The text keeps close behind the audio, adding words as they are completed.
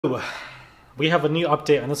We have a new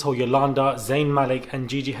update on this whole Yolanda, Zayn Malik and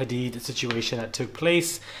Gigi Hadid situation that took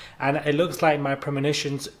place, and it looks like my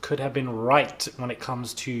premonitions could have been right when it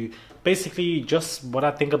comes to basically just what I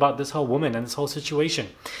think about this whole woman and this whole situation.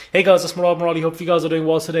 Hey guys, it's Morali. Hope you guys are doing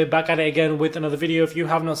well today. Back at it again with another video. If you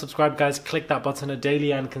have not subscribed, guys, click that button. A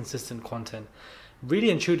daily and consistent content.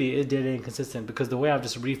 Really and truly, it is daily and consistent because the way I've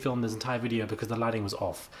just refilmed this entire video because the lighting was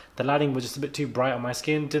off. The lighting was just a bit too bright on my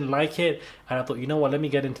skin, didn't like it, and I thought, you know what, let me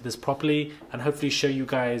get into this properly and hopefully show you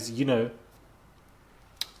guys, you know,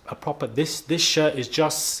 a proper, this shirt is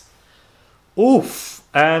just, oof.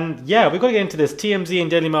 And yeah, we're going to get into this. TMZ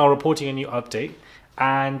and Daily Mail reporting a new update,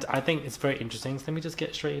 and I think it's very interesting. So let me just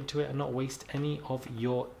get straight into it and not waste any of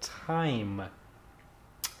your time.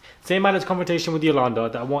 Zayn Malik's confrontation with Yolanda,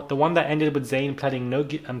 the one that ended with Zayn pleading no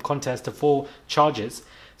contest to 4 charges.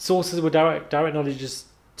 Sources with direct knowledge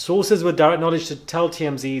to tell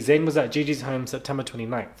TMZ Zayn was at Gigi's home September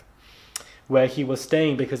 29th, where he was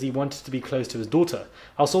staying because he wanted to be close to his daughter.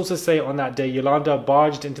 Our sources say on that day Yolanda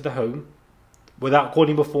barged into the home without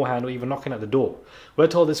calling beforehand or even knocking at the door. We're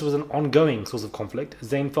told this was an ongoing source of conflict.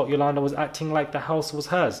 Zayn felt Yolanda was acting like the house was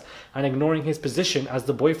hers and ignoring his position as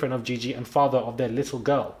the boyfriend of Gigi and father of their little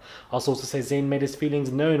girl. Our sources say Zayn made his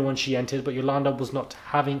feelings known when she entered, but Yolanda was not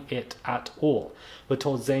having it at all. We're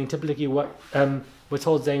told Zayn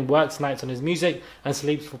works nights on his music and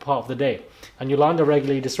sleeps for part of the day, and Yolanda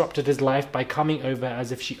regularly disrupted his life by coming over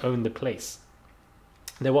as if she owned the place.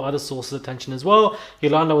 There were other sources of tension as well.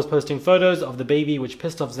 Yolanda was posting photos of the baby, which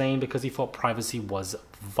pissed off Zayn because he thought privacy was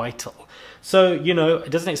vital. So, you know,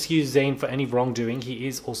 it doesn't excuse Zayn for any wrongdoing. He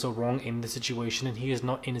is also wrong in the situation, and he is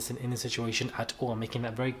not innocent in the situation at all. I'm making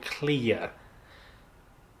that very clear.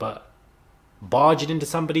 But barging into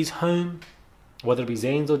somebody's home, whether it be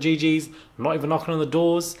Zayn's or Gigi's, not even knocking on the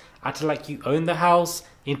doors, acting like you own the house,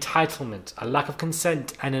 entitlement, a lack of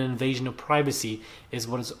consent, and an invasion of privacy is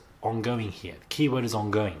what is ongoing here. The key word is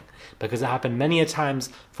ongoing, because it happened many a times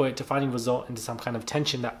for it to finally result into some kind of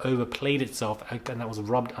tension that overplayed itself and that was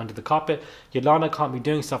rubbed under the carpet. Yolanda can't be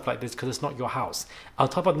doing stuff like this because it's not your house. On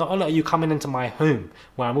top of, not only are you coming into my home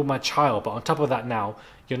where I'm with my child, but on top of that now,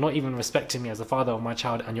 you're not even respecting me as the father of my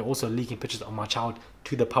child, and you're also leaking pictures of my child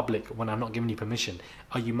to the public when I'm not giving you permission.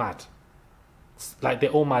 Are you mad? Like,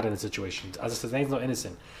 they're all mad in the situation. As I said, Zayn's not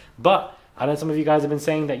innocent. But I know some of you guys have been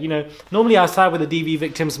saying that, you know, normally I side with the DV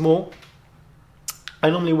victims more. I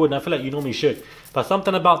normally would, and I feel like you normally should. But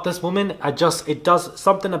something about this woman,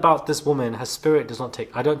 something about this woman, her spirit does not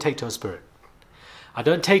take. I don't take to her spirit. I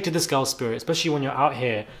don't take to this girl's spirit, especially when you're out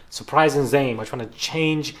here surprising Zayn by trying to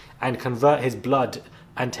change and convert his blood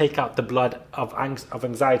and take out the blood of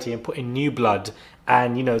anxiety and put in new blood,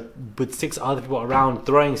 and, you know, with 6 other people around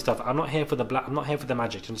throwing stuff. I'm not here for the black. I'm not here for the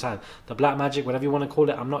magic. Do you understand? The black magic, whatever you want to call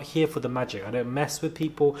it. I'm not here for the magic. I don't mess with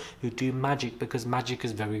people who do magic, because magic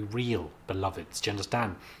is very real, beloveds. Do you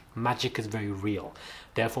understand? Magic is very real.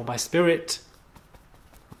 Therefore, my spirit,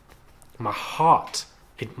 my heart,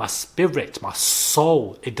 my spirit, my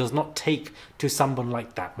soul, it does not take to someone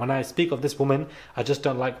like that. When I speak of this woman, I just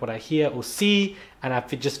don't like what I hear or see, and I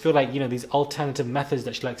just feel like, you know, these alternative methods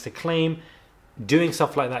that she likes to claim, doing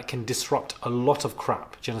stuff like that can disrupt a lot of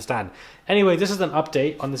crap. Do you understand? Anyway, this is an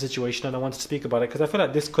update on the situation, and I wanted to speak about it because I feel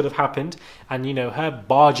like this could have happened, and, you know, her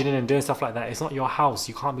barging in and doing stuff like that, it's not your house.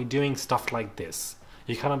 You can't be doing stuff like this.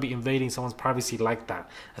 You cannot be invading someone's privacy like that.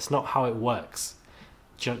 That's not how it works.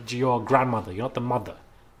 You're a grandmother, you're not the mother.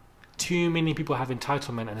 Too many people have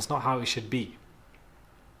entitlement, and it's not how it should be.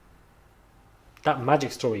 That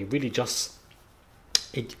magic story really just,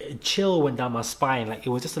 it chill went down my spine. Like, it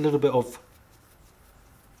was just a little bit of,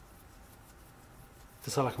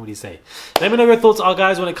 that's all I can really say. Let me know your thoughts are,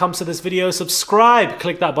 guys, when it comes to this video. Subscribe,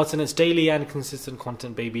 click that button. It's daily and consistent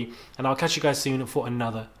content, baby. And I'll catch you guys soon for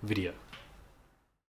another video.